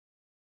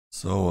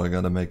So I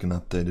gotta make an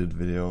updated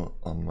video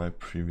on my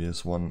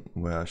previous one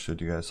where I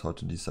showed you guys how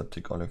to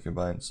desubtick all of your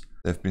binds.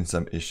 There have been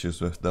some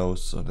issues with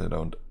those, so they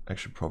don't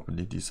actually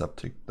properly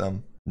desubtick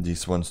them.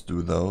 These ones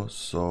do though,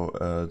 so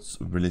it's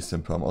really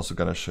simple. I'm also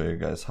gonna show you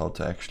guys how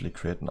to actually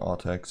create an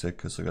autoexec,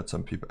 because I got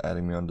some people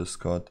adding me on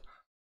Discord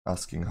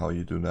asking how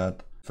you do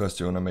that. First,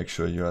 you wanna make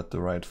sure you're at the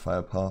right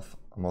file path.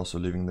 I'm also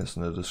leaving this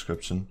in the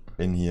description.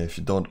 In here, if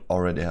you don't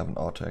already have an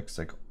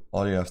autoexec,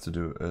 all you have to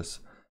do is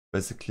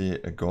basically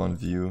go on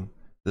view.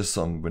 This is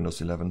on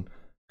Windows 11,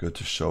 go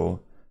to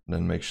show, and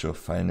then make sure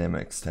file name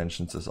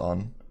extensions is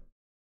on.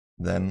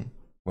 Then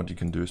what you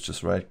can do is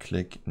just right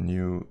click,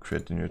 new,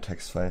 create a new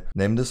text file.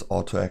 Name this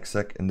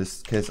autoexec. In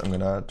this case, I'm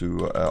gonna do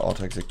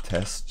autoexec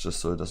test just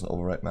so it doesn't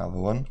overwrite my other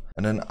one.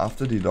 And then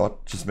after the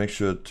dot, just make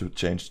sure to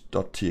change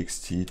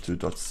 .txt to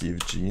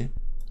 .cfg.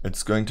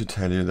 It's going to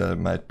tell you that it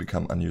might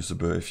become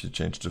unusable if you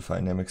change the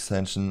file name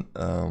extension.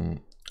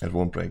 It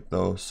won't break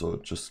though, so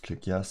just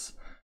click yes.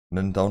 And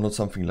then download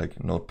something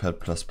like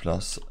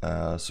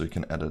Notepad++, so you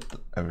can edit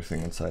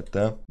everything inside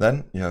there.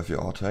 Then you have your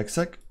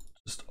autoexec.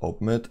 Just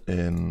open it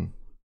in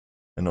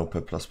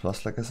Notepad++,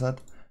 like I said.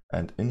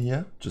 And in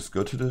here, just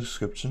go to the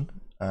description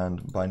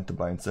and bind the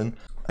binds in.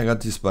 I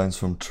got these binds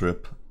from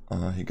Trip.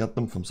 He got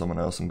them from someone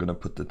else. I'm gonna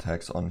put the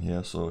tags on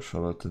here, so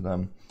shout out to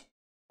them.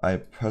 I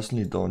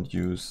personally don't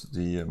use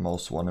the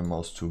mouse1 and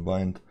mouse2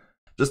 bind.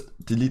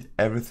 Just delete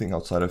everything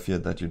outside of here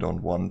that you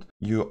don't want.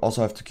 You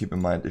also have to keep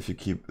in mind, if you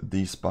keep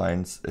these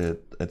binds,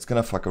 it's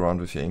gonna fuck around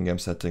with your in-game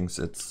settings.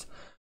 It's,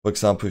 for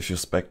example, if you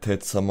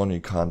spectate someone,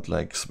 you can't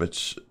like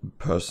switch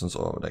persons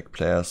or like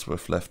players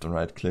with left and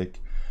right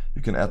click.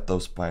 You can add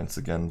those binds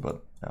again,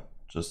 but yeah,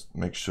 just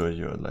make sure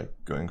you're like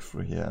going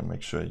through here and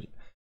make sure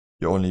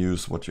you only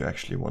use what you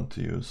actually want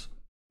to use.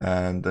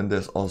 And then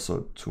there's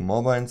also two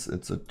more binds.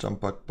 It's a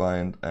jump bug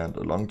bind and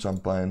a long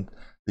jump bind.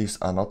 These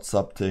are not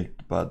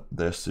subticked, but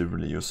they're still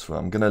really useful.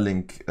 I'm gonna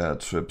link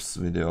Trip's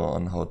video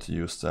on how to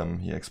use them.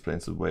 He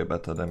explains it way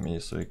better than me,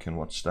 so you can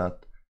watch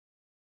that.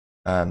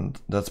 And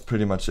that's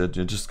pretty much it.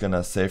 You're just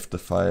gonna save the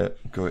file,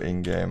 go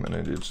in game, and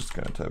then you're just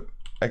gonna type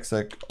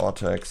exec,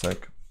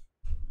 autoexec,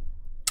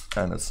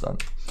 and it's done.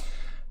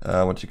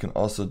 What you can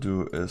also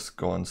do is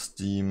go on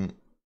Steam,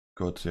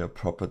 go to your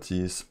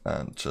properties,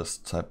 and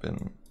just type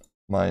in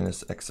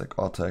 -exec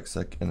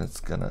autoexec, and it's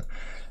gonna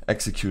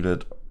execute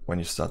it when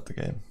you start the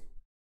game.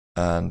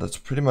 And that's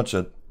pretty much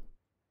it.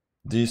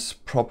 These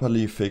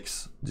properly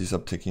fix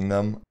desubticking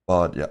them,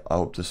 but yeah, I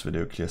hope this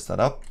video clears that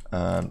up,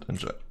 and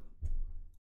enjoy.